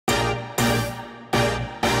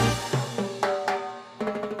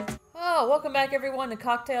Welcome back, everyone, to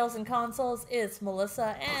Cocktails and Consoles. It's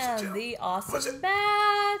Melissa and the awesome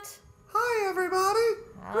Matt. Hi, everybody.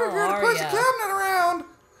 How We're here to are push ya? the cabinet around.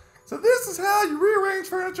 So this is how you rearrange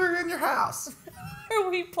furniture in your house. Are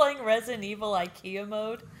we playing Resident Evil IKEA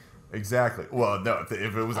mode? Exactly. Well, no, if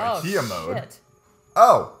it was IKEA mode. Shit.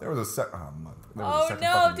 Oh, there was a second. Oh,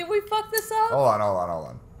 no, did we fuck this up? Hold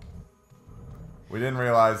on. We didn't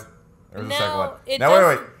realize there was a second one.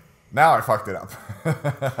 Wait. Now I fucked it up.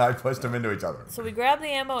 I pushed them into each other. So we grab the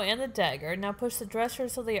ammo and the dagger. Now push the dresser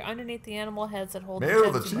so they are underneath the animal heads that hold Mail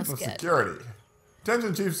the the gems you Chief of must get. Security.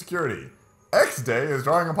 Attention, Chief Security. X Day is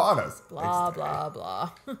drawing upon us. Blah, blah,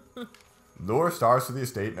 blah. Lure stars to the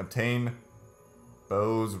estate and obtain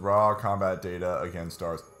Bo's raw combat data against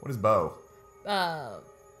stars. What is Bo?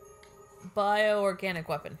 Bioorganic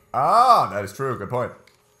weapon. Ah, that is true. Good point.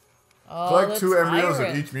 Oh, Collect 2 embryos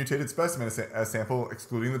tyrant. of each mutated specimen as sample,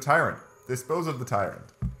 excluding the tyrant. Dispose of the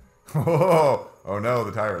tyrant. Oh no,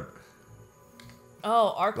 the tyrant.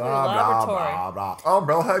 Oh, Arclay Blah, Laboratory. blah, blah, blah.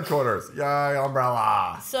 Umbrella headquarters. Yay,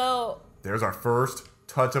 Umbrella. So There's our first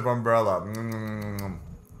touch of Umbrella.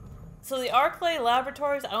 So the Arclay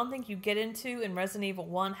Laboratories, I don't think you get into in Resident Evil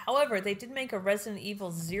 1. However, they did make a Resident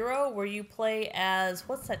Evil 0 where you play as,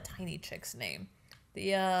 what's that tiny chick's name?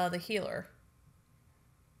 The healer.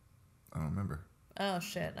 I don't remember. Oh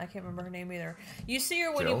shit, I can't remember her name either. You see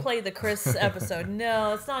her when Jill? you play the Chris episode.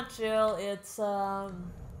 No, it's not Jill, it's Ada.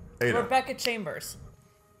 Rebecca Chambers.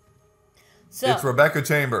 So, It's Rebecca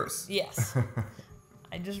Chambers. yes.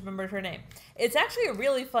 I just remembered her name. It's actually a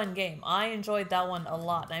really fun game. I enjoyed that one a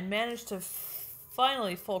lot, and I managed to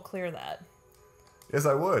finally full clear that. Yes,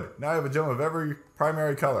 I would. Now I have a gem of every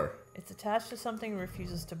primary color. It's attached to something and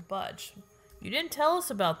refuses to budge. You didn't tell us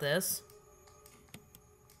about this.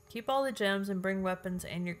 Keep all the gems and bring weapons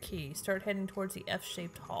and your key. Start heading towards the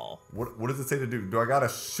F-shaped hall. What does it say to do? Do I gotta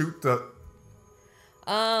shoot the...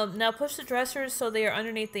 Now push the dressers so they are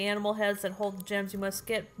underneath the animal heads that hold the gems you must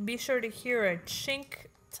get. Be sure to hear a chink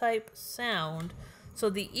type sound so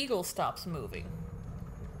the eagle stops moving.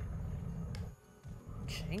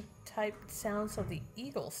 Chink type sound so the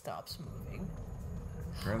eagle stops moving.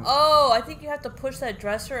 Oh, I think you have to push that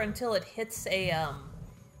dresser until it hits a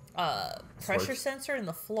pressure sensor in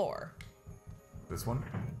the floor. This one?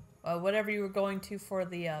 Whatever you were going to for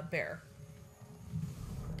the bear.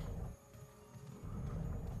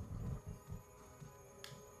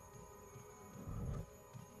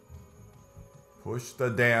 Push the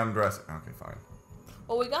damn dresser. Okay, fine.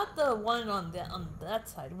 Well, we got the one on that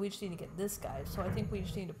side. We just need to get this guy. So I think we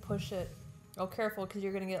just need to push it. Oh, careful, because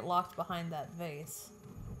you're going to get locked behind that vase.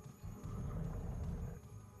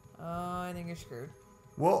 Oh, I think you're screwed.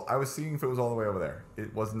 Well, I was seeing if it was all the way over there.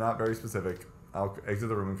 It was not very specific. I'll exit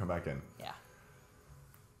the room and come back in. Yeah.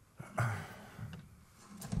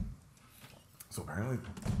 So apparently,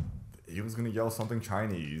 he was going to yell something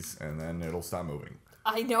Chinese, and then it'll stop moving.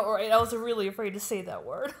 I know, right? I was really afraid to say that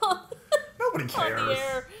word Nobody on cares. the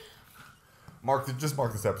air. Just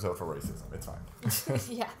mark this episode for racism. It's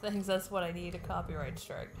fine. Yeah, thanks. That's what I need, a copyright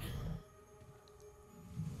strike.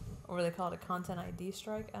 Or they call it a content ID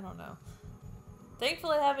strike? I don't know.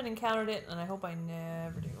 Thankfully, I haven't encountered it, and I hope I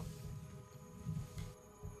never do.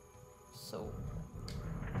 So...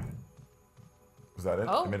 Was that it?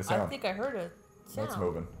 Oh, I made a sound. I think I heard a sound. It's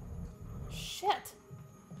moving. Shit.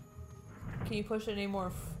 Can you push it any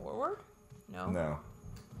more forward? No. No.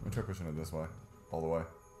 Let me try pushing it this way. All the way.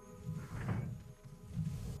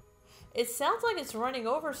 It sounds like it's running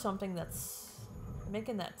over something that's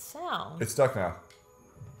making that sound. It's stuck now.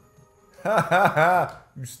 Ha ha ha!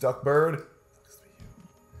 You stuck, bird.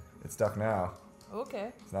 It's stuck now.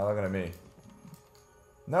 Okay. It's not looking at me.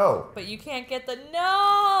 No! But you can't get the...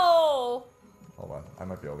 No! Hold on. I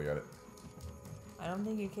might be able to get it. I don't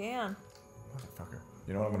think you can. Motherfucker.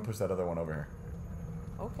 You know what? I'm going to push that other one over here.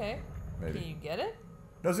 Okay. Maybe. Can you get it?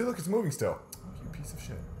 No, see, look, it's moving still. Oh, you piece of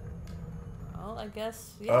shit. Well, I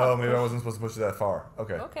guess... Yeah, Oh, maybe I wasn't supposed to push it that far.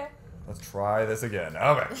 Okay. Okay. Let's try this again.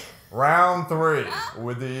 Okay. Round 3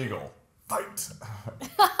 with the eagle. Fight!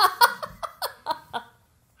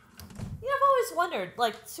 Yeah, I've always wondered,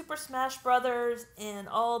 like, Super Smash Brothers and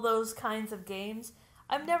all those kinds of games,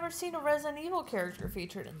 I've never seen a Resident Evil character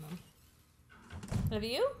featured in them. Have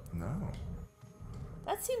you? No.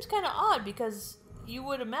 That seems kind of odd, because you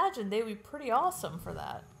would imagine they would be pretty awesome for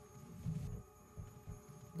that.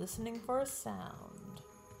 Listening for a sound.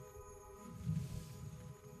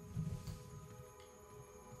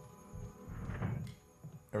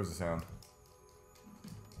 There was a sound.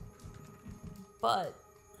 But...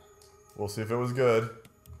 We'll see if it was good.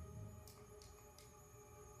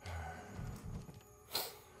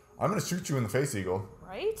 I'm gonna shoot you in the face, Eagle.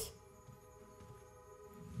 Right?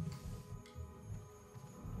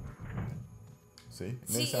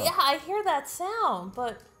 See? Yeah, I hear that sound,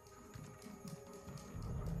 but...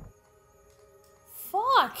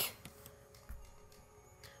 Fuck!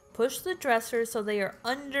 Push the dresser so they are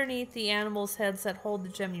underneath the animals' heads that hold the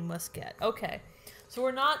gem you must get. Okay. So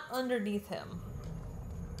we're not underneath him.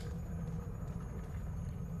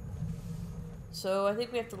 So I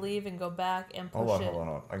think we have to leave and go back and push it. Hold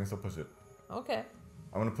on. I can still push it. Okay.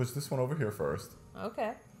 I'm going to push this one over here first.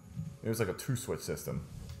 Okay. It was like a 2-switch system.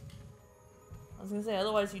 I was going to say,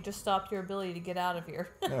 otherwise you just stopped your ability to get out of here.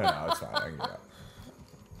 No, it's fine. I can get out.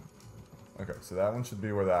 Okay, so that one should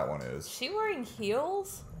be where that one is. Is she wearing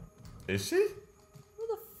heels? Is she? Who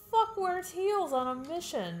the fuck wears heels on a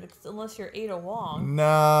mission? Unless you're Ada Wong.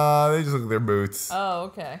 Nah, they just look like their boots. Oh,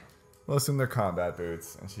 okay. We'll assume they're combat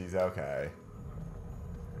boots, and she's okay.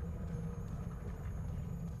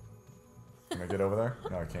 Can I get over there?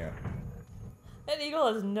 No, I can't. That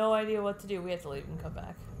eagle has no idea what to do. We have to leave and come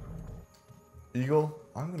back. Eagle,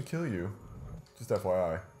 I'm gonna kill you. Just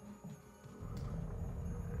FYI.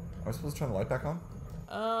 Am I supposed to turn the light back on?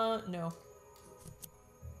 No.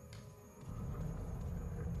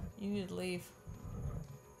 You need to leave.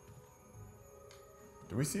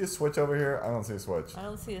 Do we see a switch over here? I don't see a switch. I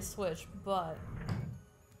don't see a switch, but...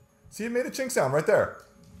 See, it made a chink sound right there.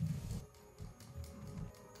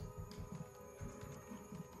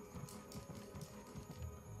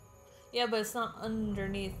 Yeah, but it's not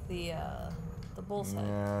underneath the bull's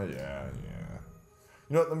head. Yeah.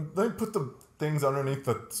 You know what, let me put the things underneath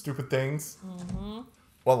the stupid things. Mm-hmm.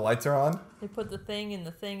 While the lights are on. They put the thing in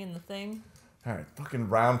the thing in the thing. Alright, fucking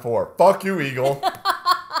round 4. Fuck you, Eagle.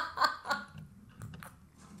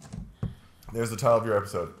 There's the title of your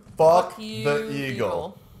episode. Fuck you, the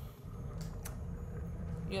Eagle.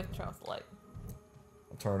 You have to turn off the light.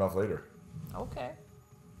 I'll turn it off later. Okay.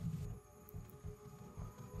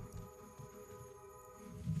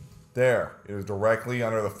 There. It is directly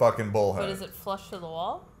under the fucking bullhead. But is it flush to the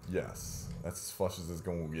wall? Yes. That's as flush as it's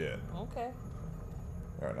going to get. Okay.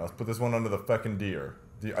 Alright, now let's put this one under the fucking deer.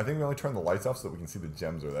 I think we only turn the lights off so that we can see the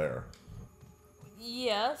gems are there.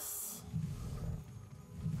 Yes.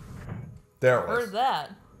 There it was. Heard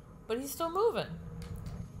that. But he's still moving.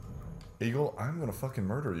 Eagle, I'm gonna fucking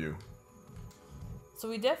murder you. So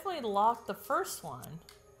we definitely locked the first one.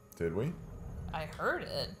 Did we? I heard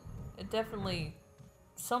it. It definitely...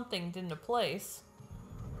 Something into place.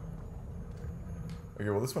 Okay,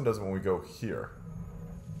 well this one does it when we go here.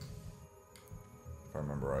 If I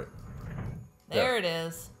remember right. There it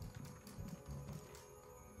is.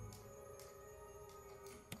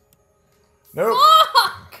 Nope.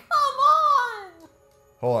 Fuck! Come on!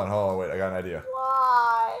 Hold on, wait, I got an idea.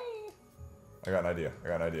 Why? I got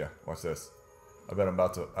an idea. Watch this. I bet I'm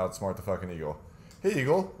about to outsmart the fucking eagle. Hey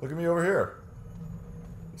eagle, look at me over here.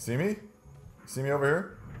 You see me? You see me over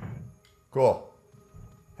here? Cool.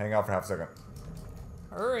 Hang out for half a second.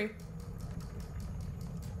 Hurry.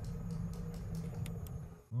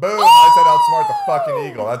 Boom! I said outsmart the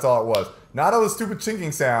fucking eagle. That's all it was. Not a stupid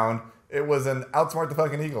chinking sound. It was an outsmart the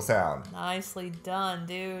fucking eagle sound. Nicely done,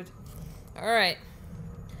 dude. Alright.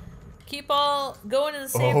 Keep all going in the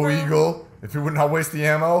same room. Eagle, if you would not waste the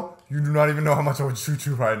ammo, you do not even know how much I would shoot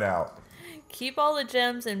you right now. Keep all the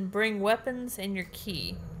gems and bring weapons and your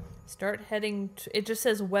key. Start heading... It just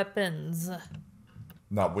says weapons.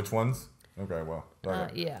 Not which ones? Okay, well.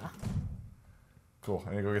 Yeah. Cool.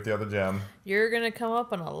 I need to go get the other gem. You're going to come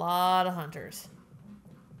up on a lot of hunters.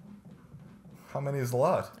 How many is a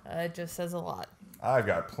lot? It just says a lot. I've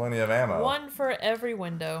got plenty of ammo. One for every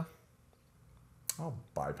window. I'll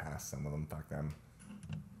bypass some of them. Fuck them.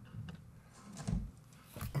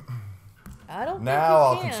 I don't Now think you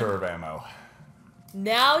I'll can. conserve ammo.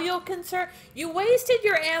 Now you'll conserve... You wasted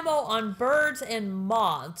your ammo on birds and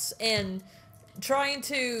moths and trying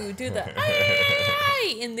to do the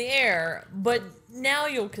in the air, but now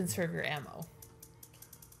you'll conserve your ammo.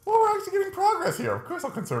 Well, we're actually getting progress here. Of course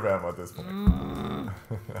I'll conserve ammo at this point.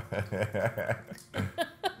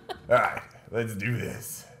 Alright, let's do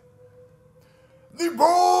this. The boy!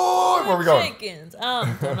 Where are we going? Chickens.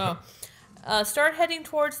 Don't know. Start heading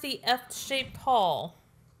towards the F-shaped hall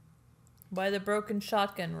by the broken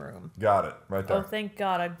shotgun room. Got it. Right there. Oh, thank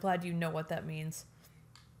God. I'm glad you know what that means.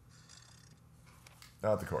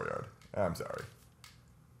 Not the courtyard. I'm sorry.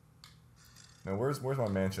 Now, where's my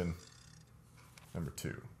mansion? Number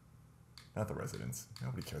 2. Not the residence.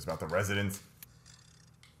 Nobody cares about the residence.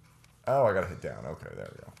 Oh, I gotta hit down. Okay, there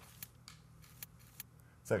we go.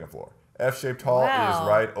 Second floor. F-shaped hall is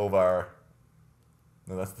right over...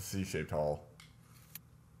 No, that's the C-shaped hall.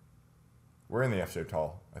 We're in the F-shaped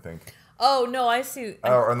hall, I think. Oh, no, I see.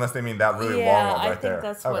 Or unless they mean that really long one right there. Yeah, I think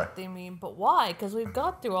that's what they mean. But why? Because we've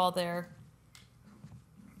got through all there.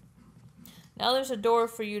 Now there's a door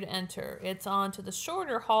for you to enter. It's onto the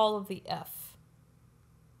shorter hall of the F.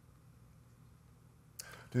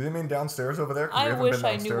 Do they mean downstairs over there? 'Cause we I haven't wish been I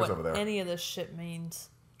knew downstairs what over there. any of this shit means.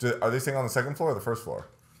 Are they staying on the second floor or the first floor?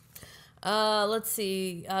 Let's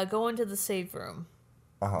see. Go into the save room.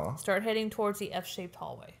 Uh-huh. Start heading towards the F-shaped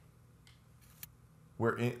hallway.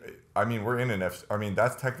 We're in an F... I mean,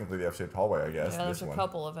 that's technically the F-shaped hallway, I guess. Yeah, there's this a one.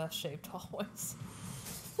 couple of F-shaped hallways.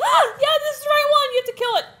 Ah! Yeah, this is the right one! You have to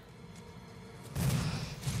kill it!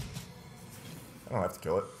 I don't have to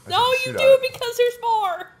kill it. I No, just you shoot do at it. because there's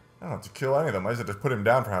more! I don't have to kill any of them. I just have to put him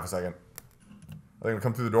down for half a second. Are they going to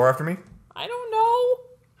come through the door after me? I don't know.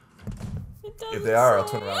 It doesn't If they are, I'll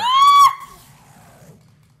say. turn around. Ah!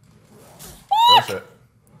 Oh, Fuck! shit.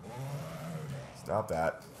 Stop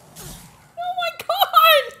that. Oh my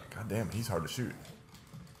god! God damn, he's hard to shoot.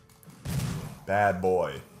 Bad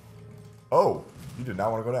boy. Oh, you did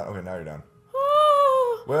not want to go down. Okay, now you're down.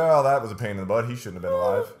 Ah! Well, that was a pain in the butt. He shouldn't have been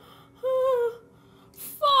alive.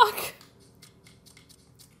 Fuck!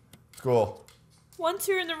 It's cool. Once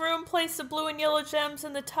you're in the room, place the blue and yellow gems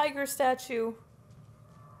in the tiger statue.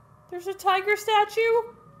 There's a tiger statue?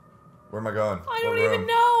 Where am I going? I don't What room? even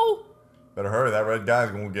know. Better hurry. That red guy's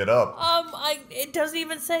going to get up. It doesn't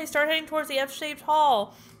even say. Start heading towards the F-shaped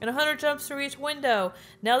hall. And 100 jumps through each window.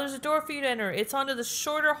 Now there's a door for you to enter. It's onto the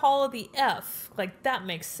shorter hall of the F. Like, that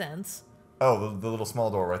makes sense. Oh, the little small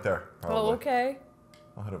door right there. Probably. Oh, okay.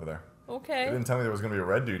 I'll head over there. Okay. They didn't tell me there was going to be a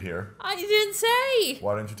red dude here. I didn't say.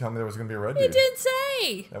 Why didn't you tell me there was going to be a red dude? It didn't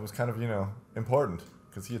say. That was kind of, important.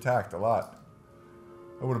 Because he attacked a lot.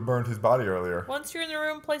 I would have burned his body earlier. Once you're in the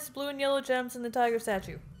room, place the blue and yellow gems in the tiger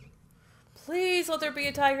statue. Please let there be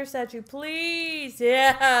a tiger statue. Please.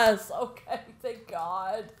 Yes. Okay. Thank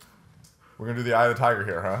God. We're going to do the eye of the tiger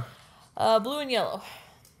here, huh? Blue and yellow.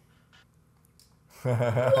 What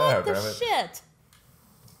What the shit?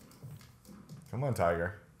 Come on,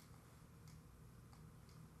 tiger.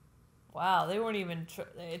 Wow, they weren't even.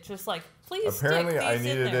 It's just like, please Apparently, stick I these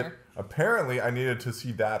in needed there. it. Apparently, I needed to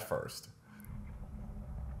see that first.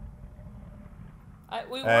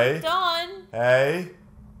 We Hey. weren't done. Hey.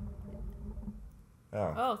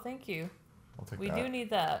 Oh, Oh, thank you. I'll take We that. do need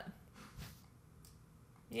that.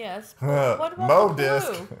 Yes. Huh, What about Mo the blue?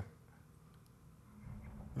 disc.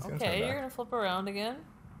 He's gonna turn Okay, you're back. gonna flip around again.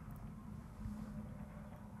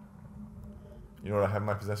 You know what I have in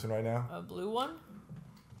my possession right now? A blue one.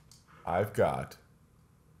 I've got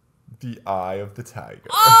the eye of the tiger.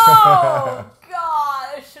 Oh God!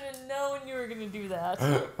 I should have known you were gonna do that.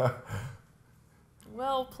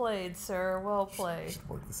 Well played, sir. Well played. Should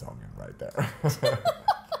work the song in right there.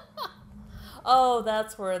 Oh,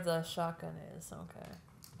 that's where the shotgun is. Okay.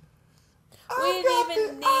 We I've got didn't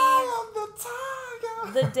even the need eye of the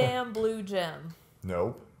tiger. the damn blue gem.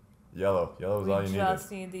 Nope. Yellow. Yellow is all We you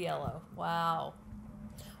just needed. need the yellow. Wow.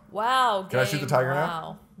 Wow. Can I shoot the game, tiger now?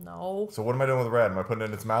 wow. No. So what am I doing with the red? Am I putting it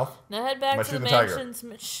in its mouth? Now head back Am I to the shooting the tiger?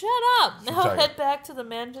 mansion's. Shut up! Shoot the Now tiger. head back to the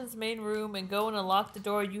mansion's main room and go and unlock the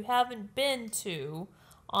door you haven't been to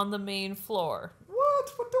on the main floor.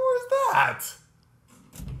 What? What door is that?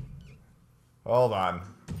 Hold on.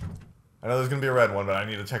 I know there's gonna be a red one, but I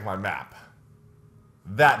need to check my map.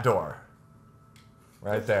 That door.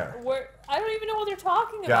 Right there. Where I don't even know what they're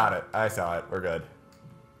talking Got about. it. I saw it. We're good.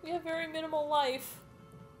 We have very minimal life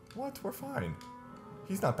What? We're fine.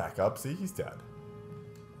 He's not back up. See? He's dead.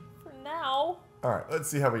 for now. Alright, let's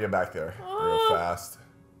see how we get back there. Real fast.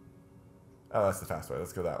 Oh, that's the fast way.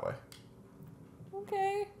 Let's go that way.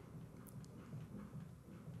 Okay.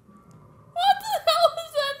 What the hell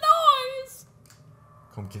is that noise?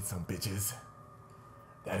 Come get some bitches.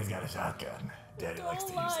 Daddy's got a shotgun. Daddy likes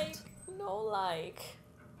to use it. No like.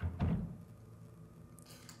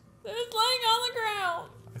 It's laying on the ground.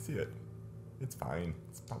 I see it. It's fine.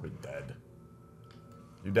 It's probably dead.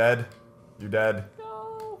 You dead? You dead?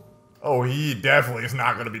 No. Oh, he definitely is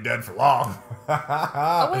not going to be dead for long.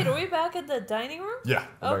 Oh wait, are we back at the dining room? Yeah.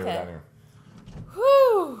 we're back in the Okay. dining room.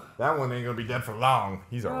 Whew. That one ain't going to be dead for long.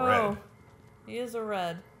 He's a red. He is a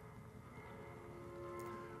red.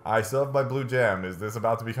 I still have my blue gem. Is this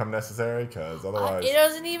about to become necessary? Because otherwise... It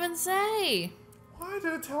doesn't even say. Why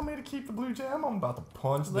did it tell me to keep the blue gem? I'm about to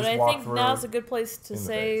punch But this I walk think through. now's a good place to in the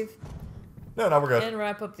save No, we're good. and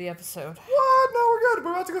wrap up the episode. What? No, we're good.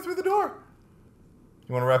 We're about to go through the door.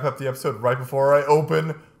 You want to wrap up the episode right before I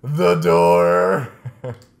open the door?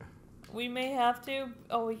 We may have to.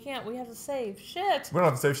 Oh, we can't. We have to save. Shit. We don't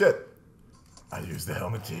have to save shit. I used the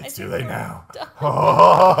helmet key. It's too think late we're now. done.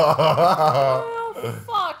 Oh, Oh,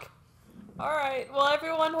 fuck. Alright. Well,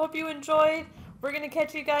 everyone, hope you enjoyed. We're going to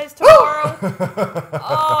catch you guys tomorrow.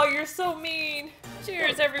 Oh, you're so mean.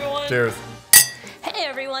 Cheers, everyone. Cheers. Hey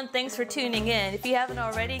everyone, thanks for tuning in. If you haven't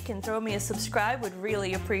already, you can throw me a subscribe, would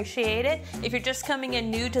really appreciate it. If you're just coming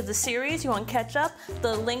in new to the series, you want to catch up,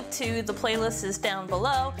 the link to the playlist is down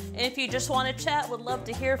below. And if you just want to chat, would love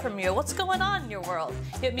to hear from you. What's going on in your world?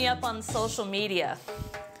 Hit me up on social media.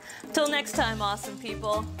 Till next time, awesome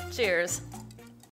people. Cheers.